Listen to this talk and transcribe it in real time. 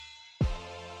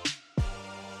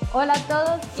Hola a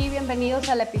todos y bienvenidos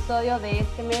al episodio de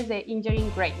este mes de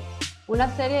Engineering Grace, una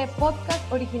serie de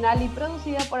podcast original y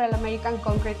producida por el American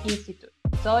Concrete Institute.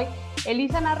 Soy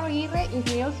Elissa Narro,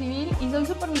 ingeniero civil, y soy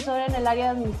supervisora en el área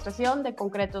de administración de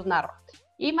concretos Narro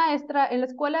y maestra en la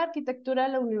Escuela de Arquitectura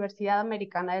de la Universidad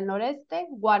Americana del Noreste,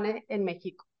 UANE, en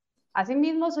México.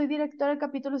 Asimismo, soy directora de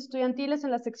capítulos estudiantiles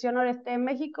en la sección noreste de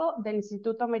México del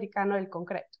Instituto Americano del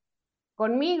Concreto.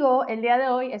 Conmigo el día de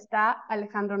hoy está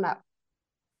Alejandro Narro.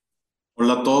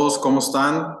 Hola a todos, ¿cómo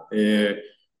están?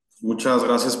 Muchas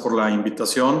gracias por la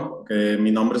invitación.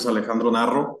 Mi nombre es Alejandro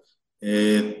Narro.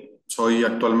 Soy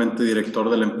actualmente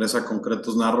director de la empresa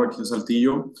Concretos Narro aquí en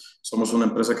Saltillo. Somos una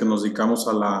empresa que nos dedicamos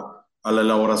a la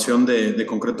elaboración de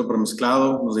concreto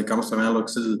premezclado. Nos dedicamos también a lo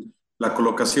que es la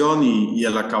colocación y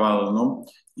el acabado, ¿no?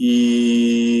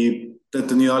 Y he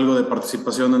tenido algo de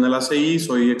participación en el ACI.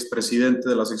 Soy expresidente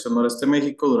de la sección Noreste de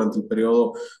México durante el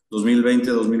periodo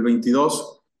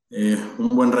 2020-2022. Un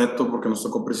buen reto porque nos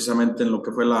tocó precisamente en lo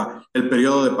que fue el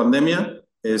periodo de pandemia,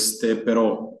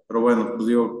 pero bueno, pues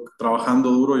digo, trabajando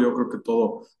duro, yo creo que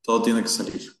todo tiene que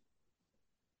salir.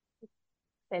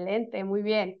 Excelente, muy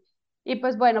bien. Y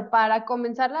pues bueno, para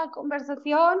comenzar la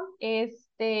conversación,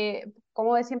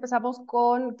 como decía, empezamos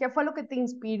con ¿qué fue lo que te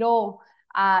inspiró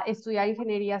a estudiar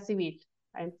ingeniería civil?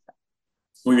 Para empezar.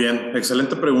 Muy bien,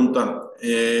 excelente pregunta.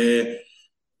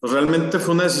 Pues realmente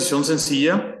fue una decisión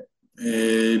sencilla.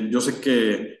 Yo sé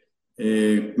que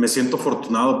me siento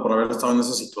afortunado por haber estado en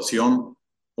esa situación,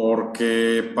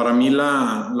 porque para mí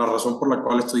la razón por la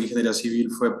cual estudié ingeniería civil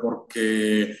fue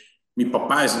porque mi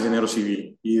papá es ingeniero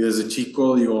civil y desde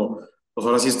chico digo, pues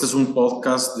ahora sí este es un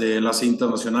podcast de enlace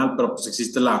internacional, pero pues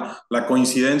existe la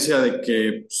coincidencia de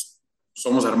que pues,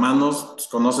 somos hermanos, pues,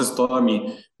 conoces toda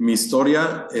mi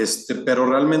historia, pero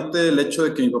realmente el hecho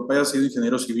de que mi papá haya sido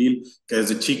ingeniero civil, que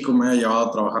desde chico me haya llevado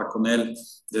a trabajar con él,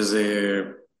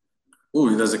 desde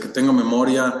que tengo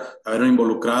memoria, haberme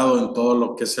involucrado en todo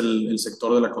lo que es el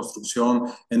sector de la construcción,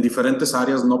 en diferentes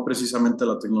áreas, no precisamente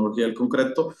la tecnología del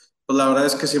concreto, pues la verdad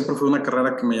es que siempre fue una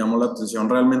carrera que me llamó la atención.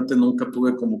 Realmente nunca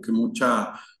tuve como que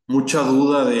mucha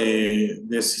duda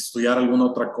de si estudiar alguna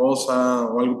otra cosa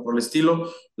o algo por el estilo.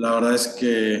 La verdad es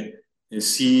que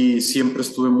sí, siempre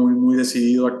estuve muy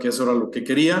decidido a que eso era lo que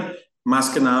quería, más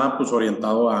que nada pues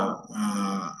orientado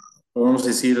podemos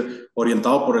decir,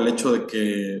 orientado por el hecho de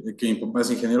que mi papá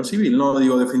es ingeniero civil, ¿no?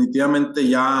 Digo, definitivamente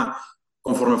ya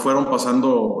conforme fueron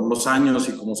pasando los años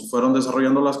y como se fueron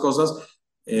desarrollando las cosas,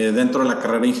 dentro de la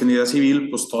carrera de ingeniería civil,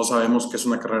 pues todos sabemos que es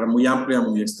una carrera muy amplia,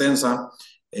 muy extensa,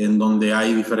 en donde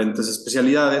hay diferentes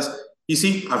especialidades. Y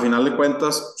sí, a final de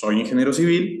cuentas, soy ingeniero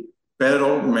civil,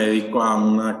 pero me dedico a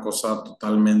una cosa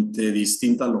totalmente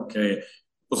distinta a lo que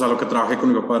trabajé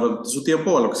con mi papá durante su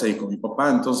tiempo o a lo que se dedicó mi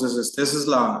papá. Entonces, esa es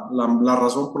la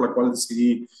razón por la cual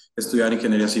decidí estudiar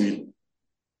ingeniería civil.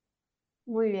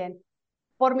 Muy bien.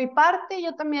 Por mi parte,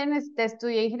 yo también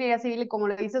estudié ingeniería civil y como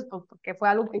le dices, pues porque fue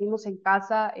algo que vimos en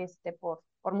casa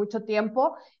por mucho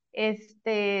tiempo.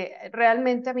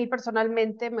 Realmente a mí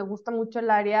personalmente me gusta mucho el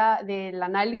área del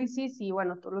análisis y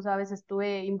bueno, tú lo sabes,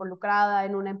 estuve involucrada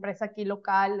en una empresa aquí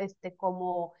local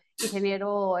como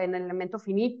ingeniero en elemento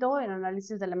finito, en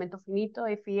análisis de elemento finito,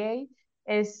 FEA.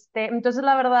 Entonces,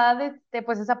 la verdad,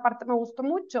 pues esa parte me gustó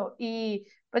mucho y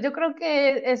pues yo creo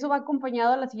que eso va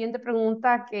acompañado a la siguiente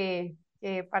pregunta que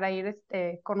para ir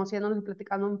conociéndonos y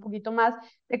platicando un poquito más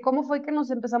de cómo fue que nos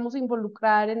empezamos a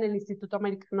involucrar en el Instituto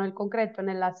Americano del Concreto, en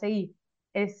el ACI.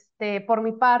 Por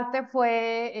mi parte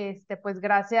fue, pues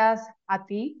gracias a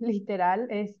ti, literal,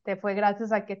 fue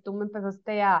gracias a que tú me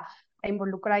empezaste a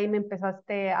involucrar y me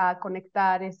empezaste a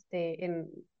conectar en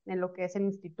lo que es el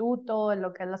instituto, en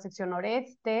lo que es la sección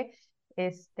noreste,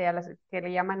 a la que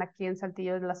le llaman aquí en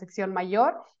Saltillo la sección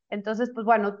mayor. Entonces, pues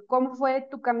bueno, ¿cómo fue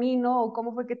tu camino o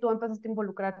cómo fue que tú empezaste a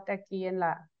involucrarte aquí en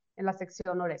la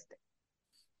sección noreste?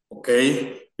 Ok,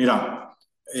 mira,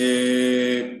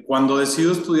 cuando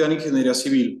decido estudiar ingeniería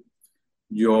civil,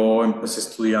 yo empecé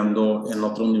estudiando en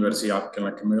otra universidad que en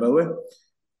la que me gradué.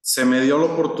 Se me dio la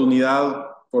oportunidad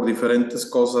por diferentes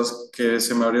cosas que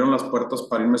se me abrieron las puertas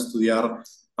para irme a estudiar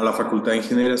a la Facultad de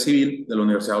Ingeniería Civil de la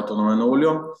Universidad Autónoma de Nuevo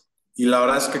León. Y la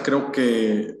verdad es que creo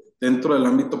que dentro del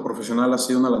ámbito profesional ha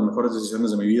sido una de las mejores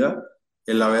decisiones de mi vida,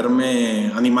 el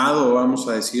haberme animado, vamos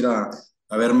a decir, a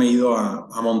haberme ido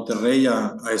a Monterrey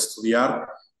a estudiar,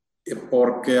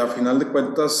 porque a final de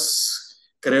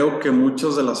cuentas creo que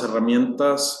muchas de las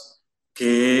herramientas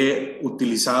que he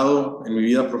utilizado en mi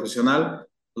vida profesional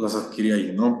las adquirí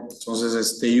ahí, ¿no?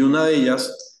 Entonces, y una de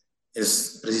ellas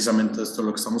es precisamente esto de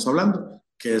lo que estamos hablando,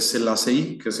 que es el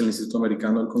ACI, que es el Instituto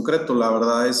Americano del Concreto. La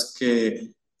verdad es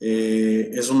que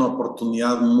Es una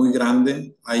oportunidad muy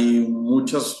grande. Hay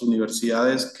muchas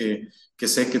universidades que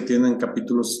sé que tienen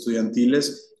capítulos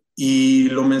estudiantiles y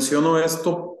lo menciono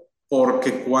esto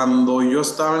porque cuando yo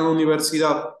estaba en la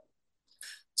universidad,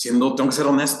 tengo que ser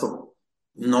honesto,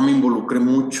 no me involucré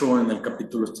mucho en el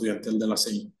capítulo estudiantil de la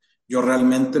CI. Yo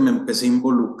realmente me empecé a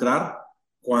involucrar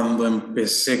cuando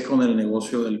empecé con el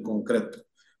negocio del concreto,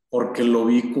 porque lo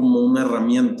vi como una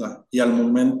herramienta y al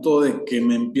momento de que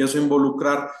me empiezo a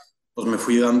involucrar, pues me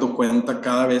fui dando cuenta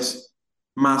cada vez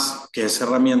más que esa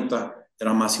herramienta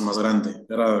era más y más grande,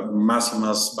 era más y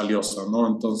más valiosa, ¿no?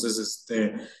 Entonces,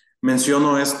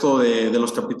 menciono esto de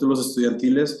los capítulos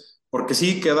estudiantiles porque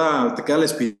sí, te queda la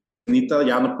espinita,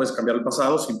 ya no puedes cambiar el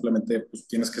pasado, simplemente pues,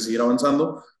 tienes que seguir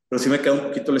avanzando, pero sí me queda un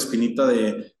poquito la espinita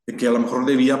de que a lo mejor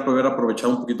debía haber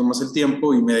aprovechado un poquito más el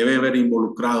tiempo y me debe haber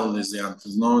involucrado desde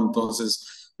antes, ¿no?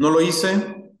 Entonces, no lo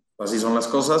hice, así son las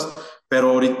cosas, pero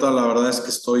ahorita la verdad es que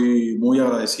estoy muy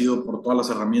agradecido por todas las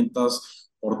herramientas,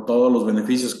 por todos los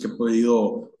beneficios que he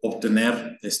podido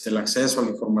obtener, el acceso a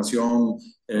la información,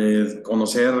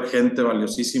 conocer gente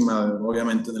valiosísima,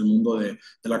 obviamente en el mundo de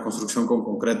la construcción con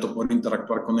concreto, poder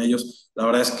interactuar con ellos. La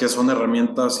verdad es que son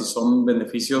herramientas y son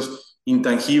beneficios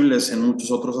intangibles en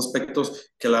muchos otros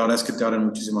aspectos que la verdad es que te abren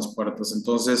muchísimas puertas.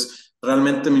 Entonces,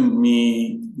 realmente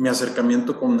mi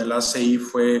acercamiento con el ACI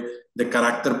fue de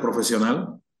carácter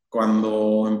profesional.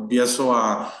 Cuando empiezo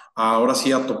ahora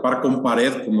sí a topar con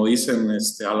pared, como dicen,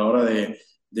 a la hora de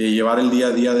llevar el día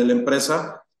a día de la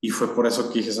empresa, y fue por eso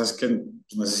que dije, ¿sabes qué?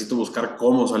 Pues necesito buscar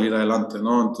cómo salir adelante,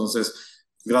 ¿no? Entonces,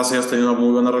 gracias a Dios tenía una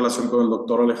muy buena relación con el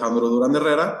doctor Alejandro Durán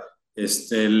Herrera,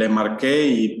 le marqué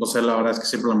y pues él la verdad es que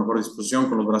siempre a la mejor disposición,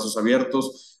 con los brazos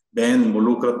abiertos, ven,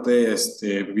 involúcrate,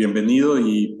 bienvenido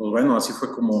y pues bueno, así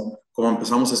fue como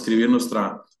empezamos a escribir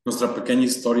nuestra pequeña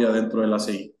historia dentro de la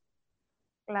CI.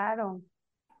 Claro.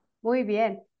 Muy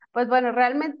bien. Pues bueno,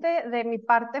 realmente de mi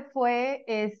parte fue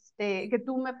que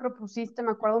tú me propusiste,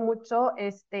 me acuerdo mucho,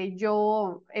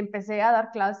 yo empecé a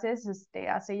dar clases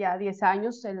hace ya 10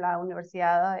 años en la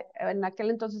universidad, en aquel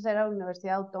entonces era la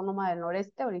Universidad Autónoma del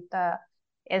Noreste, ahorita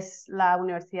es la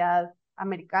Universidad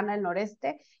Americana del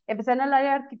Noreste. Empecé en el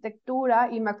área de arquitectura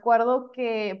y me acuerdo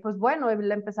que, pues bueno,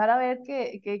 el empezar a ver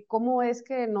que cómo es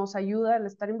que nos ayuda el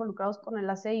estar involucrados con el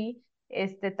ACI,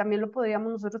 también lo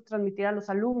podríamos nosotros transmitir a los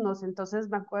alumnos. Entonces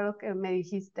me acuerdo que me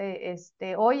dijiste,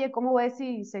 oye, ¿cómo ves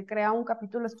si se crea un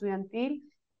capítulo estudiantil?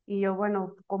 Y yo,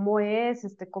 bueno, ¿cómo es?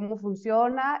 ¿Cómo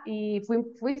funciona? Y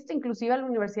fuiste inclusive a la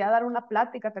universidad a dar una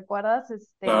plática, ¿te acuerdas?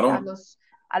 Claro,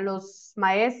 A los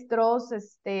maestros,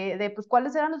 de pues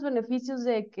cuáles eran los beneficios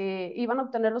de que iban a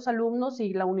obtener los alumnos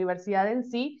y la universidad en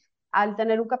sí al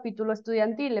tener un capítulo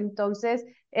estudiantil. Entonces,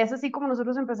 es así como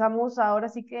nosotros empezamos ahora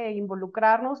sí que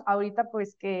involucrarnos. Ahorita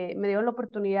pues que me dieron la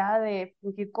oportunidad de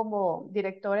fungir como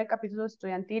directora de capítulos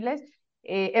estudiantiles.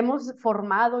 Hemos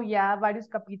formado ya varios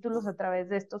capítulos a través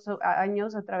de estos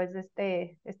años, a través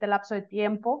de este lapso de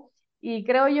tiempo. Y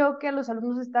creo yo que los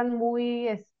alumnos están muy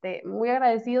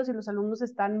agradecidos y los alumnos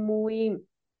están muy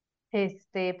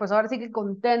pues ahora sí que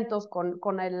contentos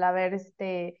con el haber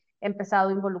empezado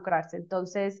a involucrarse.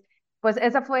 Entonces, pues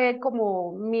esa fue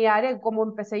como mi área, como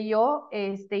empecé yo,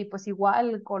 y pues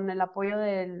igual con el apoyo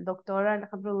del doctor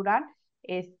Alejandro Durán,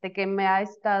 que me ha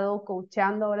estado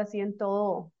coachando ahora sí en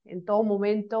todo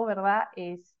momento, ¿verdad?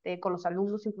 Con los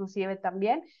alumnos inclusive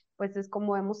también, pues es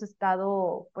como hemos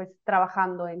estado pues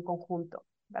trabajando en conjunto,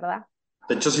 ¿verdad?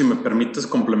 de hecho, si me permites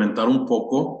complementar un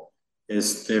poco,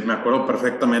 me acuerdo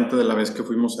perfectamente de la vez que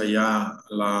fuimos allá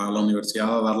a la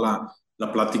universidad a dar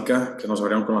la plática que nos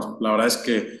abrieron con la verdad es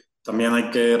que también hay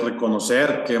que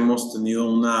reconocer que hemos tenido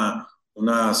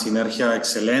una sinergia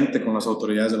excelente con las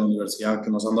autoridades de la universidad que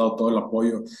nos han dado todo el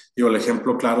apoyo. Digo, el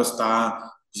ejemplo claro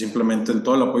está simplemente en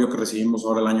todo el apoyo que recibimos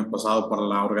ahora el año pasado para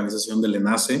la organización del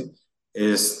ENACE.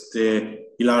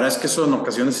 Y la verdad es que eso en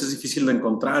ocasiones es difícil de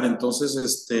encontrar.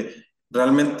 Entonces,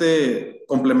 realmente,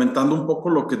 complementando un poco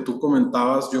lo que tú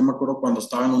comentabas, yo me acuerdo cuando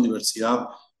estaba en la universidad,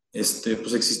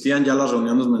 pues existían ya las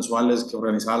reuniones mensuales que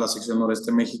organizaba la sección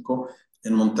Noreste México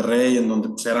en Monterrey, en donde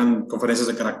pues, eran conferencias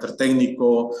de carácter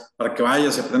técnico, para que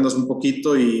vayas y aprendas un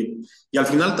poquito y al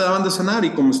final te daban de cenar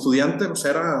y como estudiante pues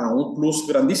era un plus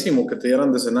grandísimo que te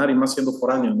dieran de cenar y más siendo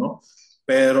foráneo, ¿no?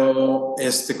 Pero,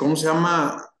 ¿cómo se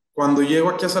llama? Cuando llego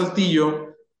aquí a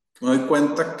Saltillo, me doy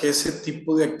cuenta que ese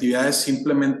tipo de actividades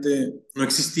simplemente no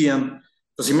existían.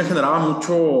 Pues sí me generaba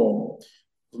mucho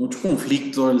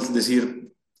conflicto el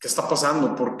decir, ¿qué está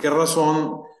pasando? ¿Por qué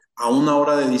razón a una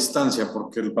hora de distancia?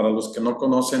 Porque para los que no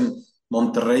conocen,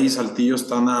 Monterrey y Saltillo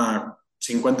están a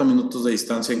 50 minutos de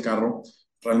distancia en carro.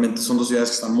 Realmente son dos ciudades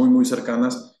que están muy, muy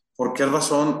cercanas. por qué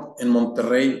razón en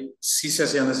Monterrey sí se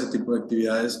hacían ese tipo de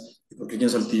actividades y por qué aquí en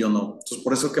Saltillo no. Entonces,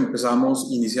 por eso que empezamos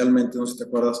inicialmente, no sé si te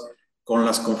acuerdas, con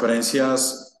las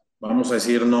conferencias, vamos a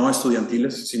decir, no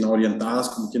estudiantiles, sino orientadas,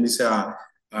 como quien dice, a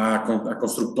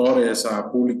constructores, a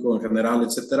público en general,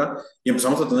 etcétera, y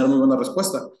empezamos a tener muy buena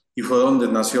respuesta. Y fue donde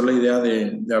nació la idea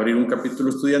de abrir un capítulo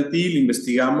estudiantil,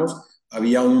 investigamos,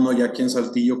 había uno ya aquí en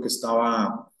Saltillo que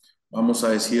estaba, vamos a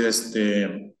decir,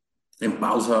 en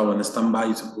pausa o en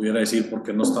stand-by, se pudiera decir,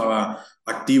 porque no estaba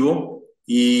activo.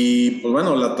 Y pues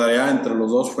bueno, la tarea entre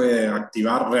los dos fue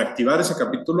reactivar ese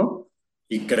capítulo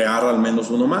y crear al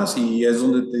menos uno más. Y es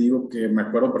donde te digo que me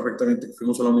acuerdo perfectamente que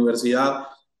fuimos a la universidad,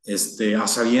 a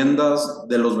sabiendas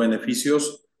de los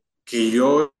beneficios que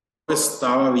yo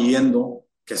estaba viendo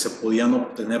que se podían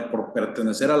obtener por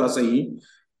pertenecer a la CI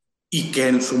y que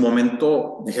en su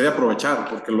momento dejé de aprovechar,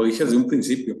 porque lo dije desde un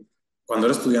principio. Cuando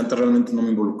era estudiante realmente no me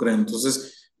involucré.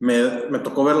 Entonces me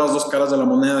tocó ver las dos caras de la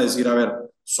moneda, decir, a ver,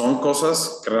 son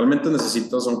cosas que realmente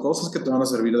necesitas, son cosas que te van a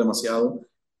servir demasiado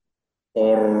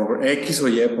por X o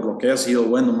Y, por lo que haya sido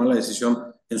bueno o mala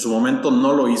decisión. En su momento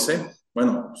no lo hice.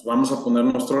 Bueno, pues vamos a poner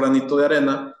nuestro granito de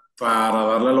arena para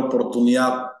darle la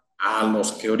oportunidad a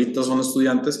los que ahorita son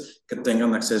estudiantes que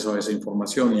tengan acceso a esa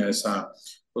información y a esa,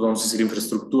 pues vamos a decir,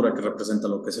 infraestructura que representa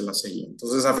lo que es el ACI.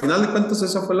 Entonces, a final de cuentas,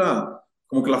 esa fue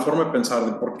como que la forma de pensar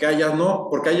de por qué allá no,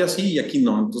 por qué allá sí y aquí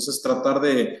no. Entonces, tratar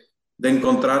de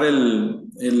encontrar la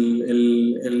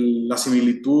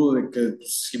similitud de que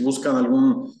pues, si buscan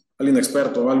alguien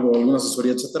experto o algo, alguna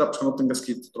asesoría, etcétera, pues que no tengas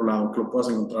que ir a otro lado, que lo puedas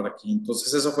encontrar aquí.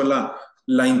 Entonces, esa fue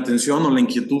la intención o la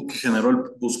inquietud que generó el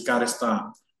buscar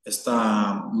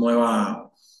esta nueva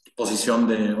posición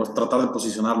o tratar de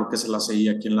posicionar lo que es el ACI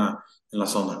aquí en la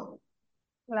zona.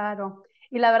 Claro.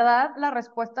 Y la verdad, la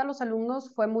respuesta a los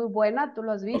alumnos fue muy buena, tú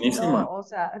lo has visto, Buenísima. o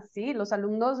sea, sí, los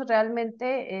alumnos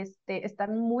realmente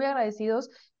están muy agradecidos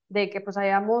de que pues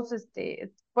hayamos,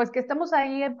 pues que estemos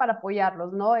ahí para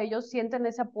apoyarlos, ¿no? Ellos sienten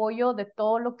ese apoyo de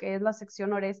todo lo que es la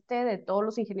sección noreste, de todos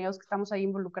los ingenieros que estamos ahí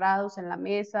involucrados en la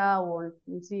mesa o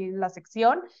en sí, en la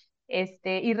sección,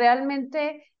 y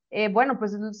realmente bueno,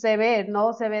 pues se ve,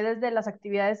 ¿no? Se ve desde las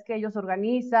actividades que ellos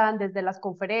organizan, desde las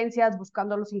conferencias,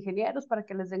 buscando a los ingenieros para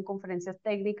que les den conferencias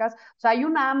técnicas. O sea, hay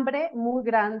un hambre muy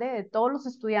grande de todos los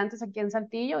estudiantes aquí en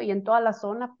Saltillo y en toda la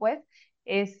zona, pues,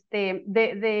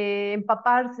 de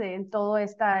empaparse en toda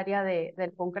esta área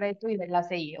del concreto y de la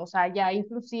CI. O sea, ya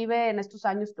inclusive en estos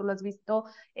años, tú lo has visto,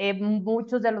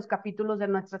 muchos de los capítulos de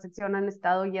nuestra sección han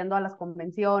estado yendo a las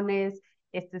convenciones,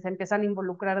 se empiezan a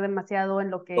involucrar demasiado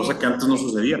en lo que Cosa es que antes no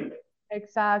sucedía.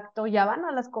 exacto, ya van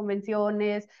a las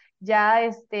convenciones, ya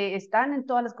están en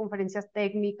todas las conferencias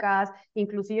técnicas,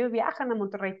 inclusive viajan a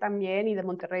Monterrey también y de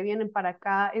Monterrey vienen para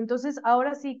acá. Entonces,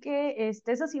 ahora sí que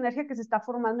esa sinergia que se está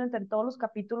formando entre todos los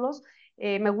capítulos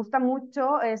me gusta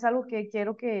mucho, es algo que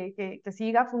quiero que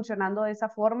siga funcionando de esa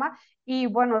forma. Y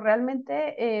bueno,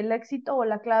 realmente el éxito o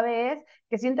la clave es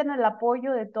que sienten el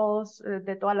apoyo de todos,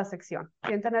 de toda la sección,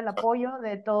 sienten el apoyo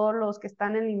de todos los que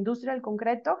están en la industria del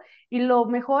concreto y lo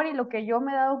mejor y lo que yo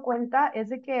me he dado cuenta es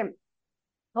de que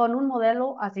son un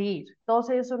modelo a seguir. Todos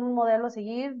ellos son un modelo a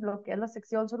seguir, lo que es la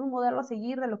sección, son un modelo a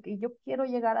seguir de lo que yo quiero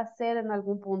llegar a ser en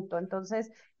algún punto. Entonces,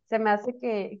 se me hace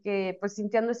que pues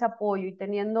sintiendo ese apoyo y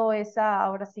teniendo esa,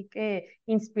 ahora sí que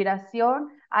inspiración,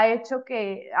 ha hecho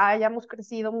que hayamos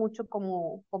crecido mucho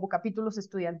como capítulos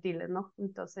estudiantiles, ¿no?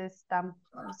 Entonces,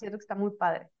 siento que está muy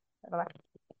padre, ¿verdad?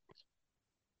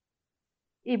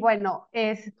 Y bueno,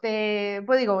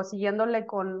 pues digo, siguiéndole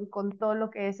con todo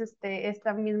lo que es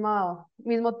esta mismo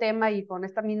tema y con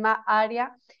esta misma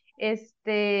área,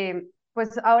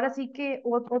 pues ahora sí que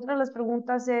otra de las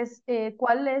preguntas es,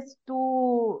 ¿cuál es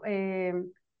cómo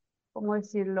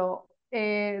decirlo?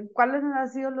 ¿Cuáles han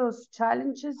sido los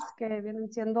challenges que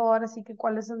vienen siendo ahora sí que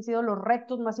cuáles han sido los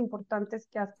retos más importantes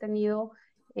que has tenido,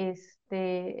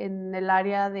 en el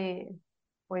área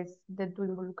pues, de tu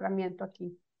involucramiento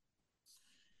aquí?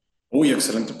 Uy,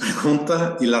 excelente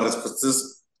pregunta y la respuesta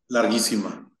es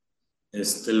larguísima.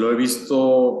 Lo he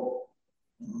visto,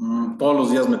 todos los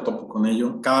días me topo con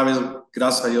ello, cada vez,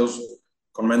 gracias a Dios,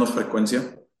 con menos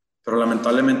frecuencia, pero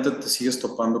lamentablemente te sigues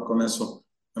topando con eso.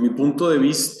 A mi punto de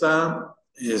vista,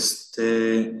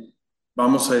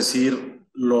 vamos a decir,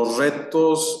 los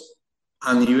retos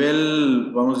a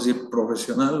nivel, vamos a decir,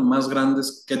 profesional más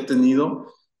grandes que he tenido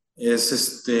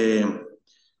es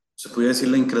se podría decir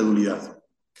la incredulidad.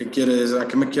 ¿Qué quieres? ¿A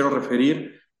qué me quiero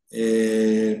referir?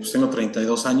 Pues tengo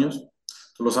 32 años.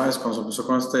 Tú lo sabes, cuando se empezó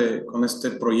con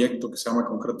este proyecto que se llama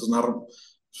Concretos Narro,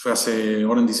 pues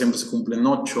ahora en diciembre se cumplen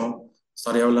 8.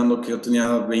 Estaría hablando que yo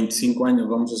tenía 25 años,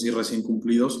 vamos a decir, recién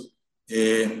cumplidos.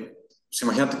 pues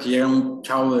imagínate que llega un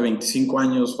chavo de 25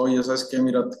 años, oye, ¿sabes qué?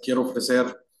 Mira, te quiero ofrecer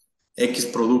X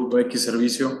producto, X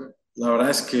servicio. La verdad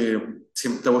es que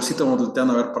siempre sí te voltean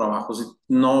a ver para abajo. Sí,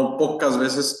 no pocas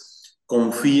veces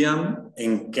confían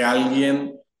en que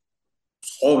alguien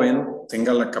joven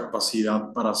tenga la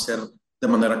capacidad para hacer de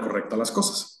manera correcta las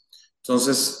cosas.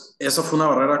 Entonces, esa fue una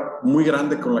barrera muy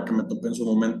grande con la que me topé en su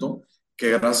momento, que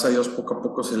gracias a Dios poco a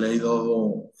poco se le ha ido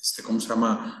dado, ¿cómo se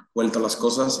llama?, vuelta a las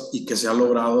cosas y que se ha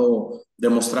logrado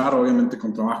demostrar, obviamente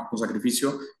con trabajo, con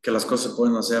sacrificio, que las cosas se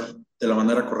pueden hacer de la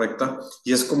manera correcta.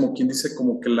 Y es como quien dice,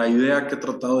 como que la idea que he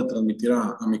tratado de transmitir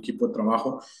a mi equipo de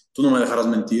trabajo, tú no me dejarás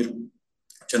mentir,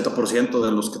 80%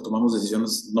 de los que tomamos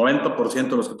decisiones, 90%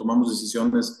 de los que tomamos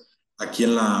decisiones aquí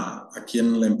en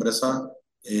la empresa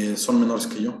son menores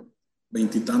que yo,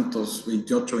 veintitantos,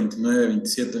 28, 29,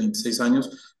 27, 26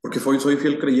 años, porque soy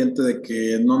fiel creyente de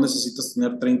que no necesitas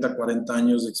tener 30, 40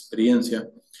 años de experiencia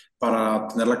para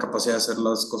tener la capacidad de hacer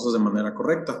las cosas de manera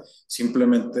correcta.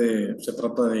 Simplemente se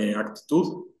trata de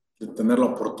actitud, de tener la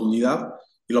oportunidad,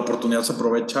 y la oportunidad se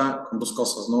aprovecha con dos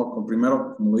cosas, ¿no? Con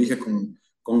primero, como lo dije,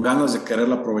 con ganas de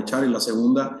quererla aprovechar, y la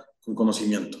segunda, con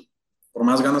conocimiento. Por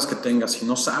más ganas que tengas, si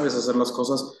no sabes hacer las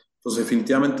cosas, pues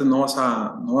definitivamente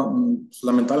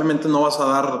lamentablemente no vas a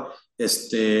dar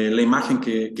la imagen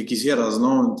que quisieras,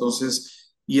 ¿no?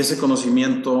 Entonces, y ese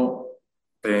conocimiento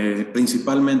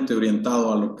principalmente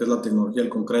orientado a lo que es la tecnología del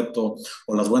concreto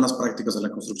o las buenas prácticas de la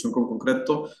construcción con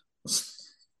concreto,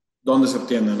 pues, ¿dónde se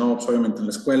obtiene? ¿No? Pues obviamente en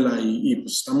la escuela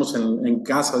pues estamos en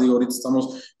casa, digo, ahorita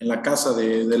estamos en la casa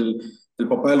del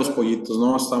papá de los pollitos,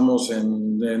 ¿no? Estamos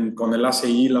con el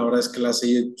ACI, la verdad es que el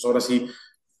ACI, pues ahora sí,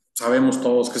 sabemos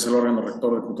todos que es el órgano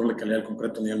rector de control de calidad del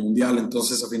concreto a nivel mundial.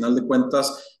 Entonces, a final de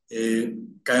cuentas,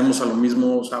 caemos a lo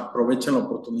mismo. O sea, aprovechen la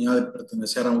oportunidad de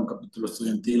pertenecer a un capítulo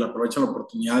estudiantil, aprovechen la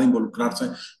oportunidad de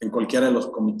involucrarse en cualquiera de los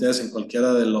comités, en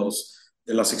cualquiera de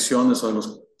las secciones o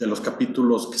de los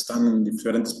capítulos que están en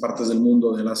diferentes partes del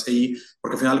mundo del ACI,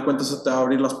 porque al final de cuentas eso te va a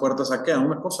abrir las puertas ¿a qué? A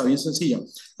una cosa bien sencilla,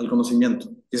 al conocimiento.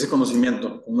 Y ese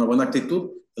conocimiento, con una buena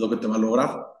actitud, es lo que te va a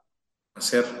lograr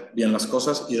hacer bien las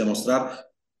cosas y demostrar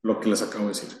lo que les acabo de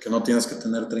decir, que no tienes que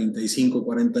tener 35,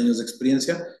 40 años de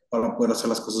experiencia para poder hacer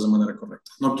las cosas de manera correcta.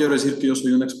 No quiero decir que yo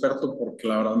soy un experto, porque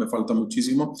la verdad me falta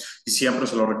muchísimo, y siempre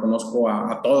se lo reconozco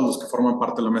a todos los que forman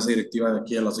parte de la mesa directiva de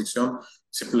aquí de la sección.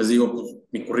 Siempre les digo, pues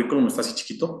mi currículum está así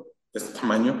chiquito, de este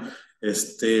tamaño.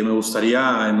 Me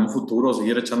gustaría en un futuro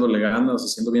seguir echándole ganas,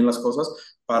 haciendo bien las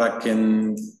cosas, para que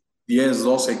en 10,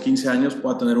 12, 15 años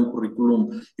pueda tener un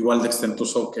currículum igual de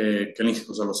extenso que el Ingeniero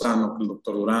José Lozano, que el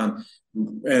doctor Durán.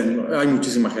 Hay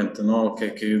muchísima gente, ¿no?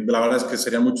 Que la verdad es que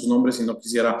serían muchos nombres y no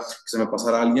quisiera que se me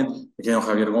pasara alguien, el ingeniero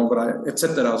Javier Góngora,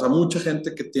 etcétera. O sea, mucha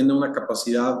gente que tiene una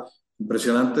capacidad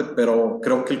impresionante, pero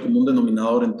creo que el común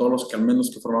denominador en todos los que al menos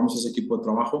que formamos ese equipo de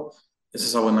trabajo es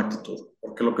esa buena actitud.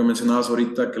 Porque lo que mencionabas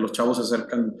ahorita, que los chavos se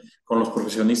acercan con los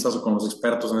profesionistas o con los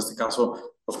expertos, en este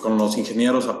caso, pues con los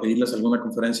ingenieros a pedirles alguna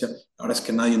conferencia, la verdad es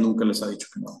que nadie nunca les ha dicho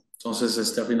que no.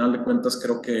 Entonces, a final de cuentas,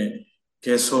 creo que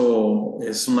eso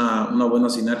es una buena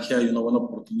sinergia y una buena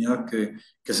oportunidad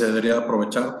que se debería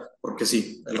aprovechar, porque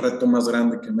sí, el reto más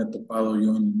grande que me he topado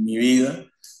yo en mi vida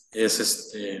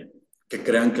es que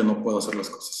crean que no puedo hacer las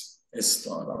cosas. Es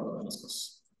toda la verdad de las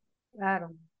cosas.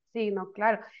 Claro, sí, no,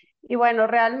 claro. Y bueno,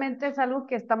 realmente es algo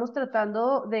que estamos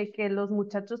tratando de que los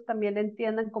muchachos también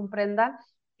entiendan, comprendan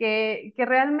que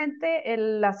realmente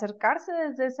el acercarse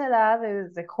desde esa edad,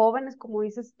 desde jóvenes, como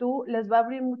dices tú, les va a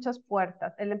abrir muchas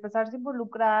puertas. El empezarse a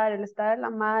involucrar, el estar en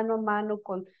la mano a mano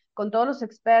con todos los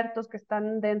expertos que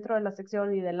están dentro de la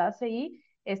sección y del ACI,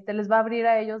 les va a abrir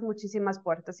a ellos muchísimas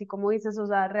puertas. Y como dices, o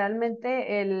sea,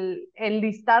 realmente el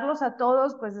listarlos a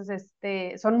todos, pues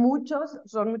son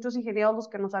muchos ingenieros los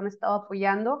que nos han estado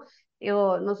apoyando.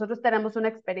 Nosotros tenemos una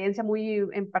experiencia muy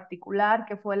en particular,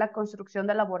 que fue la construcción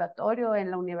del laboratorio en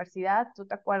la universidad. ¿Tú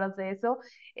te acuerdas de eso?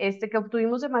 Que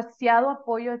obtuvimos demasiado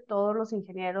apoyo de todos los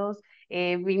ingenieros,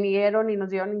 vinieron y nos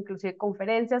dieron inclusive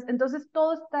conferencias. Entonces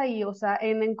todo está ahí, o sea,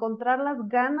 en encontrar las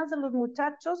ganas de los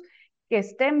muchachos, que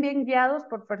estén bien guiados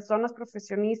por personas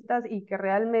profesionistas y que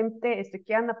realmente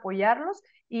quieran apoyarlos,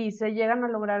 y se llegan a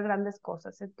lograr grandes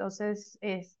cosas. Entonces,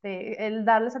 el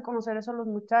darles a conocer eso a los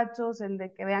muchachos, el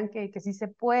de que vean que sí se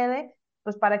puede,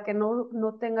 pues para que no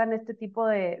tengan este tipo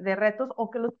de retos, o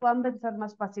que los puedan vencer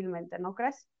más fácilmente, ¿no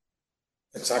crees?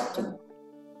 Exacto.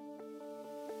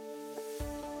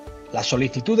 Las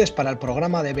solicitudes para el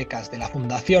programa de becas de la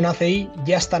Fundación ACI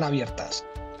ya están abiertas.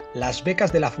 Las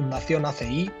becas de la Fundación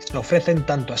ACI se ofrecen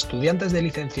tanto a estudiantes de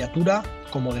licenciatura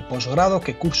como de posgrado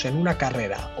que cursen una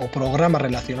carrera o programa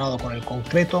relacionado con el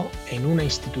concreto en una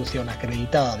institución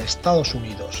acreditada de Estados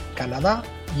Unidos, Canadá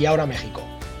y ahora México.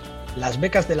 Las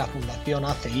becas de la Fundación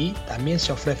ACI también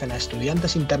se ofrecen a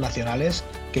estudiantes internacionales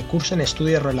que cursen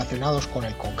estudios relacionados con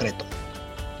el concreto.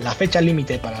 La fecha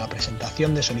límite para la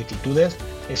presentación de solicitudes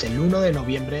es el 1 de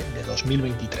noviembre de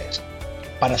 2023.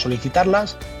 Para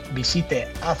solicitarlas, visite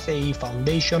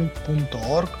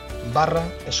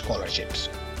acifoundation.org/scholarships.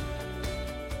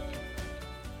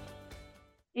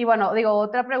 Y bueno, digo,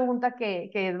 otra pregunta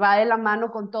que va de la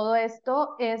mano con todo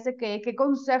esto es de que, ¿qué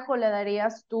consejo le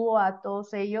darías tú a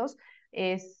todos ellos?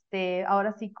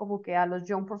 Ahora sí como que a los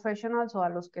young professionals o a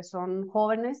los que son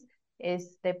jóvenes,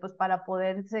 pues para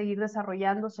poder seguir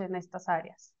desarrollándose en estas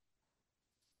áreas.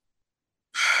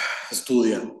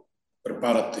 Estudia,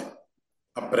 prepárate,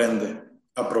 aprende,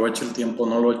 aprovecha el tiempo,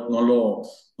 no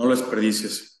lo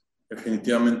desperdicies.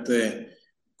 Definitivamente,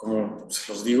 como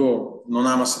se los digo, no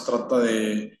nada más se trata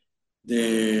de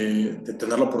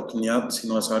tener la oportunidad,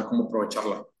 sino de saber cómo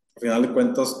aprovecharla. Al final de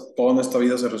cuentas, todo en esta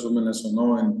vida se resume en eso,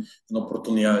 ¿no? En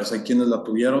oportunidades. Hay quienes la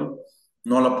tuvieron,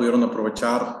 no la pudieron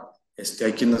aprovechar.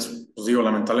 Hay quienes, pues digo,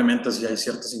 lamentablemente sí hay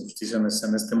ciertas injusticias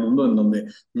en este mundo en donde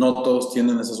no todos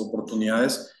tienen esas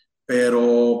oportunidades,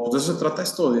 pero pues de eso se trata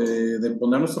esto, de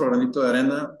poner nuestro granito de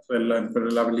arena,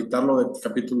 el habilitarlo de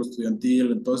capítulo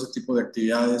estudiantil, en todo ese tipo de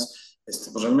actividades,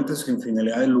 pues realmente sin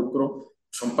finalidad de lucro,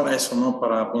 son para eso, ¿no?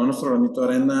 Para poner nuestro granito de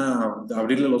arena,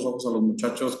 abrirle los ojos a los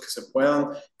muchachos, que se puedan,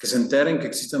 que se enteren que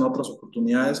existen otras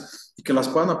oportunidades y que las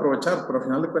puedan aprovechar. Pero al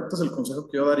final de cuentas, el consejo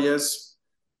que yo daría es: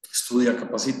 estudia,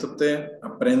 capacítate,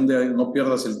 aprende, no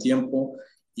pierdas el tiempo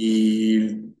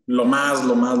y lo más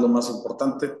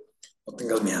importante, no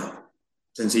tengas miedo.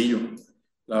 Sencillo.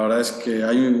 La verdad es que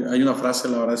hay una frase,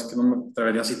 la verdad es que no me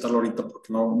atrevería a citarlo ahorita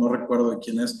porque no recuerdo de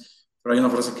quién es, pero hay una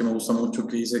frase que me gusta mucho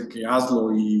que dice que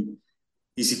hazlo y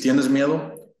si tienes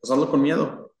miedo, pues hazlo con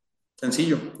miedo.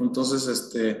 Sencillo.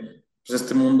 Entonces, pues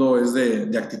este mundo es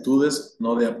de actitudes,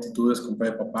 no de aptitudes con P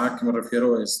de papá. ¿A qué me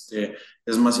refiero? Es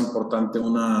más importante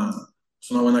una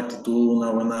buena actitud,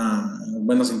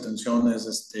 buenas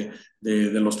intenciones,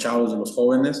 de los chavos, de los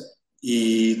jóvenes,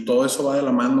 y todo eso va de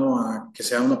la mano a que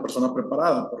sea una persona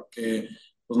preparada, porque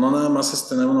pues no nada más es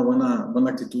tener una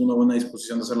buena actitud, una buena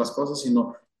disposición de hacer las cosas,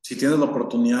 sino si tienes la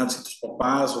oportunidad, si tus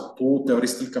papás o tú te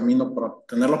abriste el camino para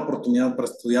tener la oportunidad para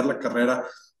estudiar la carrera,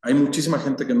 hay muchísima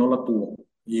gente que no la tuvo.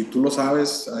 Y tú lo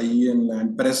sabes, ahí en la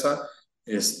empresa,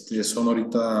 son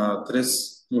ahorita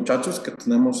 3 muchachos que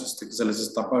tenemos, que se les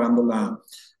está pagando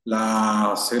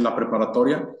la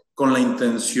preparatoria con la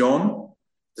intención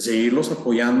de seguirlos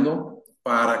apoyando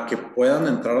para que puedan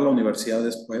entrar a la universidad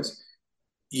después.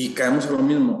 Y caemos en lo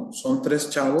mismo, son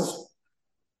 3 chavos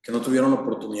que no tuvieron la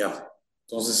oportunidad.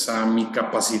 Entonces, a mi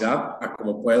capacidad, a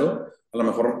como puedo, a lo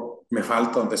mejor me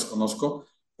falta, desconozco,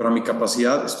 pero a mi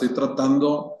capacidad estoy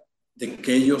tratando de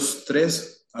que ellos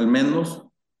 3, al menos,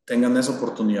 tengan esa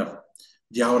oportunidad.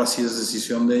 Y ahora sí es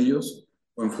decisión de ellos,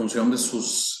 o en función de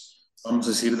vamos a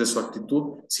decir, de su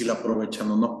actitud, si la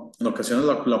aprovechan o no. En ocasiones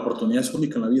la oportunidad es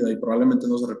única en la vida y probablemente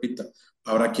no se repita.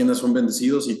 Habrá quienes son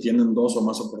bendecidos y tienen 2 o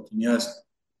más oportunidades,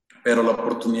 pero la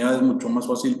oportunidad es mucho más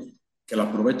fácil que la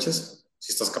aproveches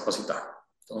si estás capacitado.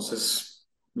 Entonces,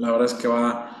 la verdad es que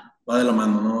va de la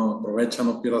mano, ¿no? Aprovecha,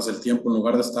 no pierdas el tiempo. En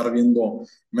lugar de estar viendo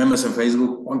memes en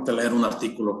Facebook, ponte a leer un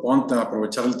artículo, ponte a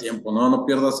aprovechar el tiempo, ¿no? No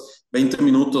pierdas 20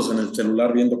 minutos en el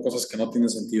celular viendo cosas que no tienen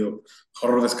sentido.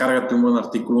 Mejor descárgate un buen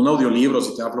artículo, un audiolibro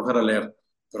si te va a aflojar a leer,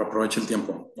 pero aprovecha el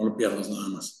tiempo, no lo pierdas nada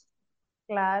más.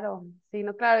 Claro, sí,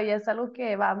 no, claro, y es algo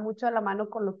que va mucho a la mano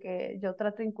con lo que yo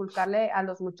trato de inculcarle a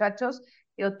los muchachos.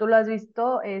 Yo, tú lo has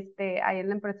visto, ahí en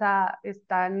la empresa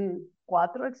están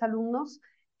 4 exalumnos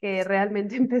que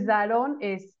realmente empezaron, Como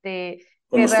que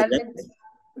realmente estudiante.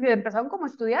 empezaron como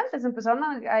estudiantes, empezaron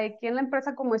aquí en la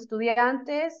empresa como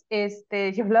estudiantes,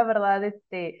 yo la verdad,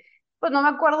 pues no me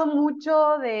acuerdo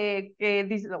mucho de que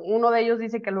uno de ellos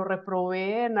dice que lo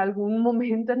reprobé en algún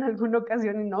momento, en alguna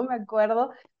ocasión, y no me acuerdo,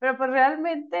 pero pues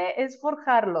realmente es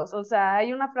forjarlos. O sea,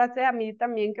 hay una frase a mí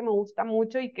también que me gusta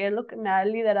mucho y que es lo que me ha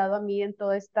liderado a mí en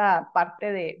toda esta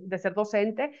parte de ser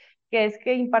docente, que es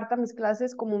que imparta mis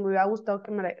clases como me hubiera gustado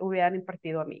que me hubieran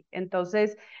impartido a mí.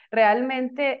 Entonces,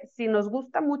 realmente, si nos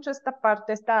gusta mucho esta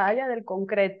parte, esta área del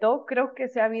concreto, creo que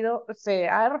se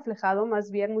ha reflejado más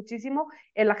bien muchísimo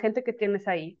en la gente que tienes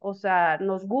ahí. O sea,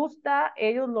 nos gusta,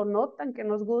 ellos lo notan que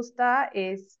nos gusta,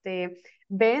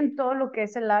 ven todo lo que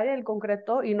es el área del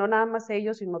concreto y no nada más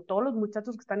ellos, sino todos los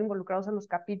muchachos que están involucrados en los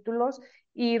capítulos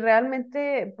y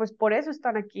realmente, pues por eso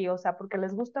están aquí, o sea, porque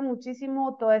les gusta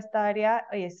muchísimo toda esta área,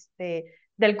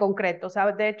 del concreto. O sea,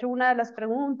 de hecho, una de las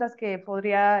preguntas que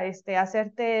podría,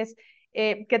 hacerte es,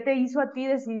 ¿qué te hizo a ti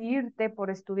decidirte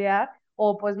por estudiar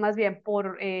o pues más bien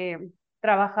por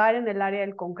trabajar en el área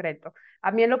del concreto.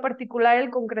 A mí en lo particular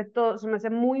el concreto se me hace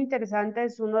muy interesante,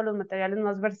 es uno de los materiales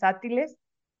más versátiles,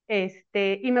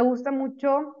 y me gusta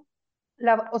mucho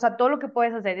o sea, todo lo que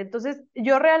puedes hacer. Entonces,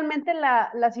 yo realmente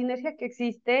la sinergia que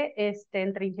existe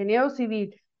entre ingeniero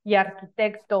civil y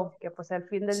arquitecto, que pues al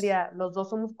fin del día los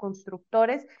dos somos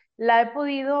constructores, la he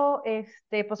podido,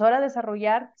 pues ahora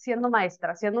desarrollar siendo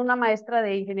una maestra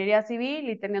de ingeniería civil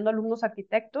y teniendo alumnos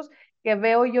arquitectos que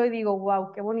veo yo y digo,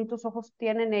 wow, qué bonitos ojos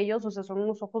tienen ellos, o sea, son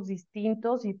unos ojos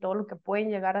distintos y todo lo que pueden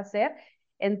llegar a ser.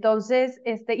 Entonces,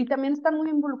 y también están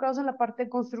muy involucrados en la parte de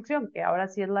construcción, que ahora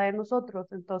sí es la de nosotros.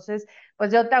 Entonces,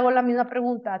 pues yo te hago la misma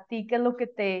pregunta, ¿a ti qué es lo que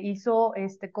te hizo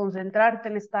concentrarte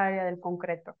en esta área del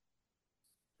concreto?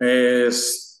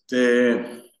 Este,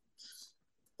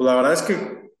 pues la verdad es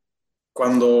que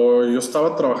cuando yo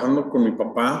estaba trabajando con mi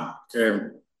papá,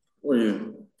 que,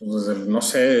 uy, pues desde, no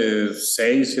sé,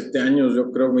 6, 7 años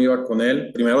yo creo me iba con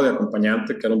él, primero de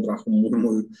acompañante, que era un trabajo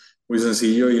muy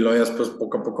sencillo, y luego ya después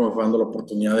poco a poco me fue dando la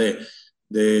oportunidad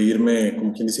de irme,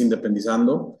 como quien dice,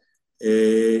 independizando.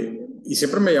 Y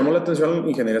siempre me llamó la atención la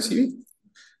ingeniería civil,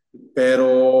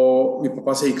 pero mi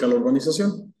papá se dedica a la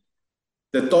urbanización.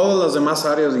 De todas las demás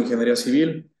áreas de ingeniería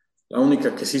civil, la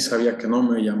única que sí sabía que no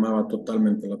me llamaba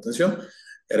totalmente la atención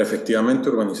era efectivamente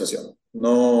urbanización.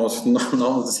 No, no,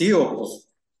 no, sigo, pues,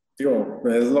 digo,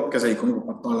 es lo que se dedicó mi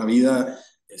papá toda la vida,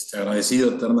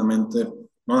 agradecido eternamente,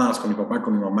 no nada más con mi papá,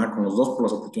 con mi mamá, con los dos por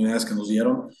las oportunidades que nos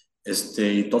dieron,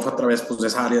 y todo fue a través, pues, de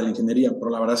esa área de la ingeniería, pero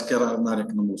la verdad es que era un área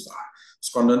que no me gustaba.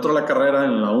 Entonces, cuando entro a la carrera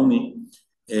en la uni,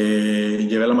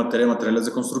 llevé la materia de materiales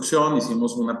de construcción,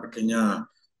 hicimos una pequeña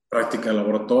práctica de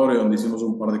laboratorio, donde hicimos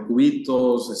un par de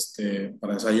cubitos,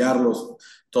 para ensayarlos,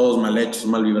 todos mal hechos,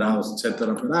 mal vibrados,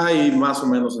 etcétera. Pero ahí más o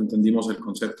menos entendimos el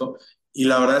concepto. Y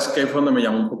la verdad es que ahí fue donde me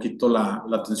llamó un poquito la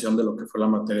atención de lo que fue la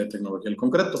materia de tecnología del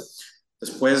concreto.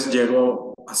 Después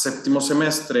llego a séptimo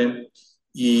semestre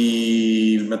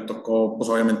y me tocó, pues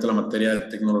obviamente, la materia de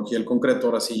tecnología del concreto,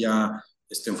 ahora sí ya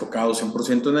enfocado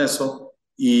 100% en eso.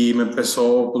 Y pues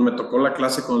me tocó la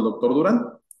clase con el doctor Durán.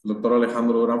 El doctor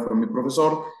Alejandro Durán fue mi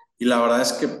profesor y la verdad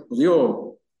es que, pues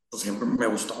digo, pues siempre me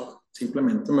gustó,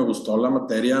 simplemente me gustó la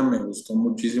materia, me gustó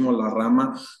muchísimo la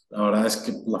rama. La verdad es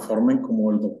que la forma en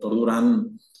como el doctor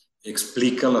Durán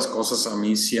explica las cosas a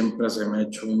mí siempre se me ha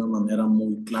hecho de una manera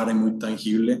muy clara y muy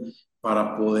tangible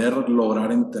para poder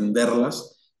lograr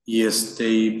entenderlas. Y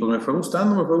pues me fue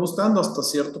gustando hasta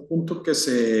cierto punto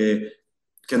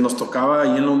que nos tocaba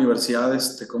ahí en la universidad,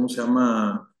 ¿cómo se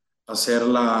llama? Hacer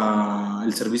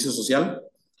el servicio social.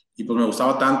 Y pues me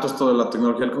gustaba tanto esto de la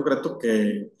tecnología del concreto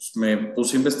que pues, me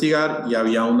puse a investigar y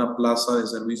había una plaza de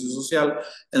servicio social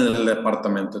en el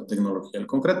departamento de tecnología del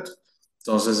concreto.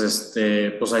 Entonces,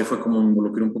 pues ahí fue como me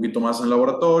involucré un poquito más en el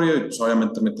laboratorio y pues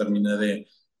obviamente me terminé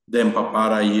de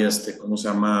empapar ahí, ¿cómo se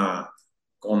llama?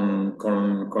 Con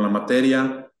la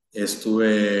materia.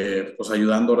 Estuve pues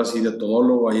ayudando ahora sí de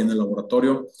todólogo ahí en el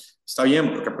laboratorio. Está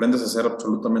bien porque aprendes a hacer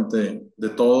absolutamente de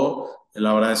todo.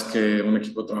 La verdad es que un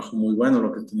equipo de trabajo muy bueno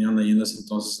lo que tenían ahí en ese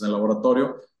entonces en el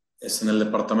laboratorio, en el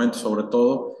departamento sobre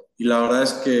todo. Y la verdad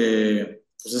es que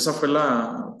pues esa fue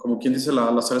como quien dice,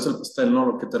 la cereza del pastel, ¿no?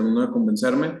 Lo que terminó de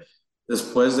convencerme.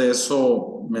 Después de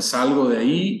eso me salgo de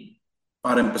ahí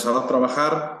para empezar a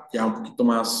trabajar ya un poquito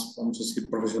más, vamos a decir,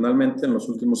 profesionalmente en los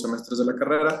últimos semestres de la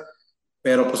carrera,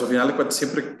 pero pues al final de cuentas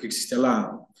siempre que existía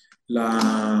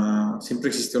siempre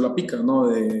existió la pica, ¿no?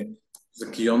 De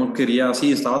que yo no quería,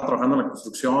 sí, estaba trabajando en la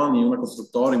construcción y una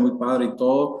constructora y muy padre y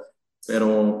todo,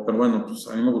 pero bueno, pues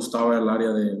a mí me gustaba el área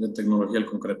de tecnología del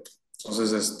concreto.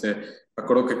 Entonces, me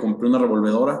acuerdo que compré una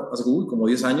revolvedora hace como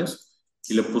 10 años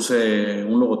y le puse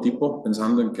un logotipo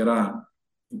pensando en que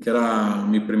era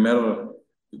mi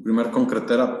primer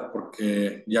concretera,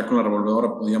 porque ya con la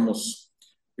revolvedora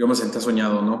yo me sentía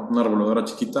soñado, ¿no? Una revolvedora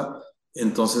chiquita.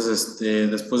 Entonces,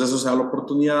 después de eso se da la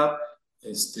oportunidad,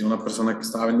 una persona que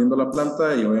estaba vendiendo la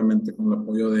planta y obviamente con el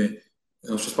apoyo de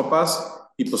nuestros papás,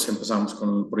 y pues empezamos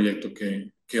con el proyecto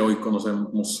que hoy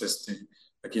conocemos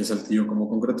aquí en Saltillo como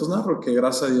Concretos Narro, que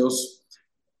gracias a Dios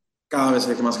cada vez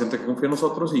hay más gente que confía en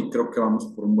nosotros y creo que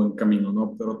vamos por un buen camino,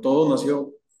 ¿no? Pero todo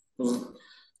nació, pues,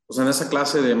 en esa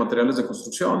clase de materiales de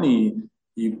construcción y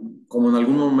como en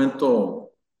algún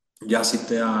momento ya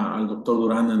cité al doctor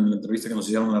Durán en la entrevista que nos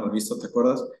hicieron en la revista, ¿te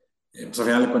acuerdas? Pues al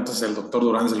final de cuentas el doctor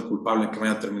Durán es el culpable que me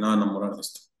haya terminado de enamorar de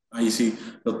esto. Ahí sí,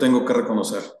 lo tengo que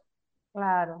reconocer.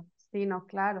 Claro, sí, no,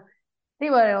 claro. Sí,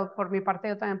 bueno, por mi parte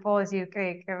yo también puedo decir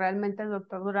que realmente el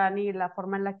doctor Durani y la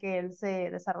forma en la que él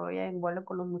se desarrolla en vuelo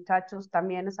con los muchachos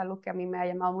también es algo que a mí me ha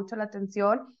llamado mucho la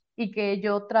atención y que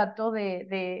yo trato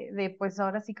pues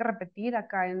ahora sí que repetir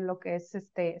acá en lo que es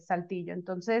Saltillo.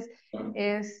 Entonces,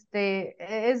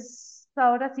 es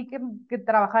ahora sí que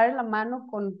trabajar en la mano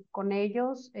con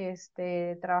ellos,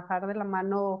 trabajar de la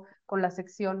mano con la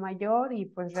sección mayor y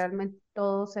pues realmente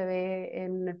todo se ve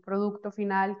en el producto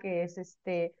final que es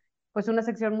pues una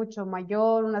sección mucho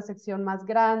mayor, una sección más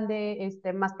grande,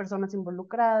 más personas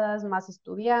involucradas, más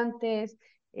estudiantes.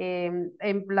 En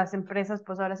las empresas,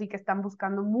 pues ahora sí que están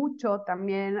buscando mucho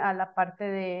también a la parte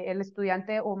del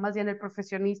estudiante o más bien el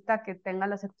profesionista que tenga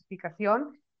la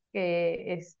certificación,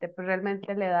 que pues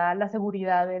realmente le da la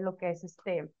seguridad de lo que es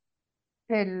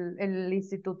el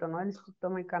instituto, ¿no? El Instituto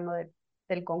Mexicano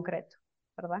del Concreto,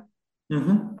 ¿verdad?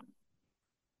 Uh-huh.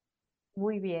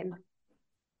 Muy bien.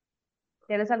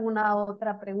 ¿Tienes alguna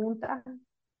otra pregunta?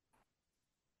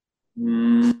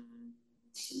 Mm,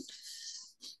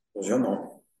 pues yo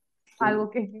no.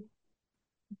 Algo que,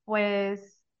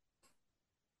 pues,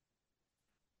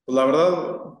 Pues la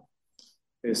verdad,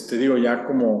 digo ya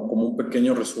como un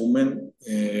pequeño resumen,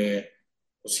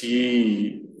 pues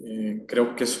sí,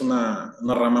 creo que es una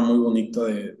rama muy bonita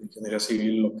de ingeniería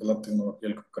civil, lo que es la tecnología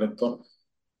del concreto.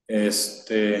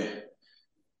 Este,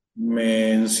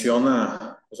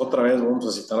 menciona, pues otra vez vamos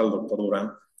a citar al doctor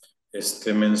Durán,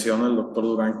 menciona el doctor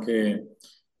Durán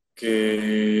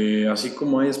que así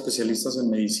como hay especialistas en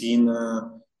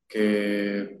medicina,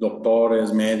 que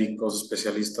doctores, médicos,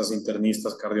 especialistas,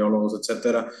 internistas, cardiólogos,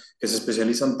 etcétera, que se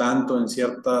especializan tanto en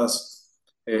ciertos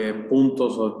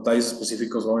puntos o detalles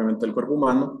específicos, obviamente, del cuerpo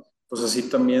humano, pues así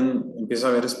también empieza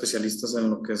a haber especialistas en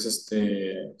lo que es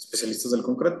especialistas del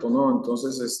concreto, ¿no?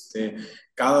 Entonces,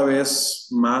 cada vez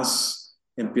más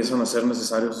empiezan a ser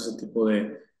necesarios ese tipo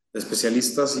de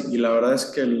especialistas y la verdad es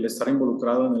que el estar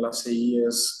involucrado en el ACI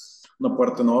es una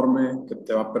puerta enorme que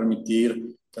te va a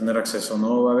permitir tener acceso,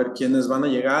 ¿no? Va a haber quienes van a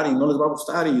llegar y no les va a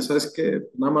gustar y sabes que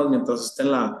nada más mientras esté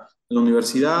en la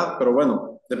universidad, pero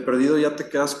bueno, de perdido ya te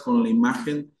quedas con la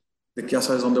imagen de que ya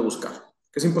sabes dónde buscar,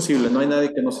 que es imposible, no hay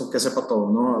nadie que, no que sepa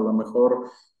todo, ¿no? A lo mejor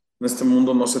en este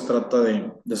mundo no se trata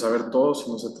de saber todo,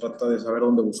 sino se trata de saber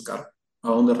dónde buscar, a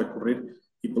dónde recurrir.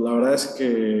 Y pues la verdad es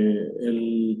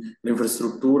que la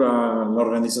infraestructura, la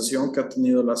organización que ha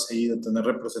tenido la CI de tener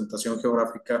representación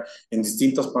geográfica en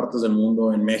distintas partes del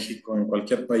mundo, en México, en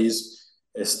cualquier país,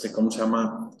 ¿cómo se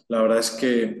llama? La verdad es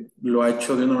que lo ha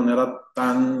hecho de una manera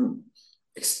tan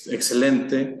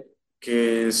excelente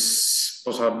que es,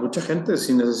 o sea, mucha gente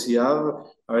sin necesidad,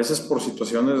 a veces por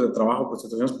situaciones de trabajo, por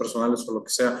situaciones personales o lo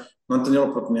que sea, no han tenido la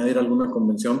oportunidad de ir a alguna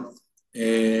convención,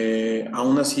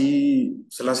 aún así,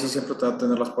 así siempre te va a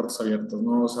tener las puertas abiertas,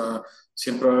 ¿no? O sea,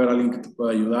 siempre va a haber alguien que te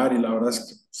pueda ayudar y la verdad es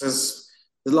que pues,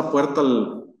 es la puerta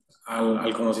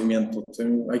al conocimiento. ¿Sí?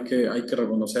 Hay que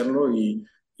reconocerlo y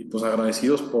pues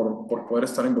agradecidos por poder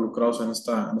estar involucrados en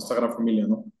esta gran familia,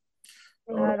 ¿no?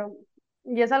 Ahora, claro.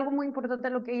 Y es algo muy importante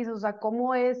lo que dices, o sea,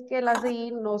 cómo es que la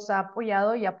CI nos ha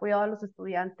apoyado y ha apoyado a los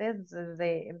estudiantes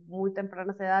desde muy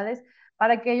tempranas edades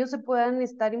para que ellos se puedan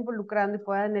estar involucrando y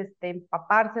puedan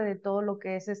empaparse de todo lo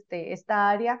que es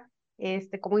esta área.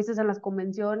 Como dices, en las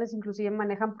convenciones inclusive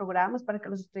manejan programas para que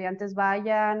los estudiantes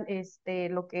vayan,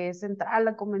 lo que es entrar a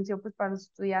la convención, pues para los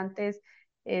estudiantes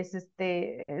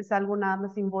es algo nada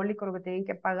más simbólico lo que tienen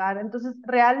que pagar. Entonces,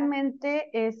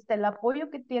 realmente el apoyo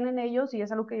que tienen ellos, y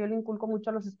es algo que yo le inculco mucho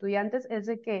a los estudiantes, es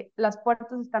de que las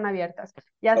puertas están abiertas,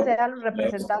 ya la sea los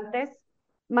oportunidad está. representantes,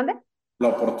 ¿mande? La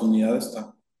oportunidad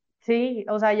está. Sí,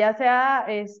 o sea, ya sea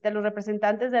los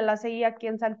representantes del ACI aquí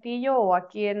en Saltillo o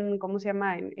aquí ¿cómo se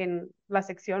llama? En la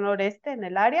sección noreste, en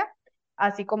el área,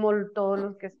 así como todos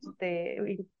los que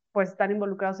pues están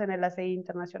involucrados en el ACI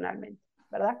internacionalmente,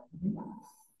 ¿verdad?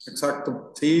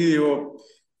 Exacto. Sí, digo,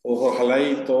 pues ojalá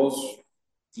y todos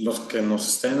los que nos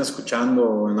estén escuchando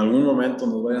o en algún momento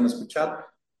nos vayan a escuchar,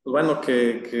 pues bueno,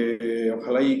 que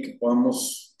ojalá y que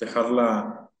podamos dejar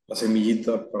la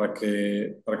semillita para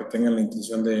que tengan la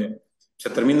intención de, se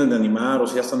terminen de animar o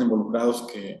si ya están involucrados,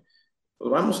 que pues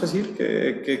vamos a decir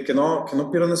que no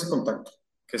pierdan ese contacto,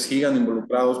 que sigan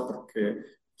involucrados porque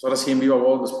pues ahora sí en viva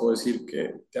voz les puedo decir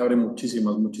que te abre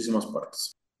muchísimas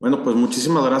puertas. Bueno, pues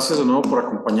muchísimas gracias de nuevo por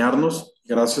acompañarnos.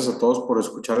 Gracias a todos por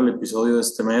escuchar el episodio de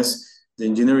este mes de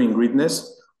Engineering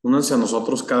Greatness. Únanse a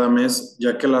nosotros cada mes,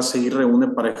 ya que la ACI reúne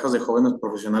parejas de jóvenes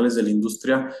profesionales de la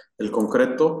industria del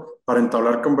concreto para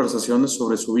entablar conversaciones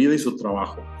sobre su vida y su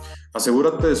trabajo.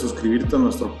 Asegúrate de suscribirte a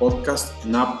nuestro podcast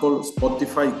en Apple,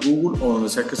 Spotify, Google o donde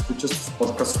sea que escuches tus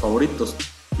podcasts favoritos.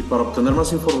 Y para obtener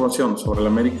más información sobre el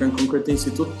American Concrete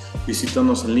Institute,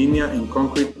 visítanos en línea en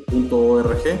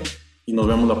concrete.org y nos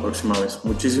vemos la próxima vez.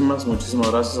 Muchísimas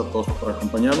gracias a todos por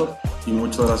acompañarnos y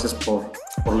muchas gracias por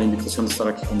la invitación de estar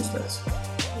aquí con ustedes.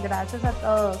 Gracias a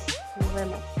todos. Nos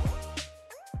vemos.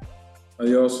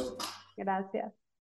 Adiós. Gracias.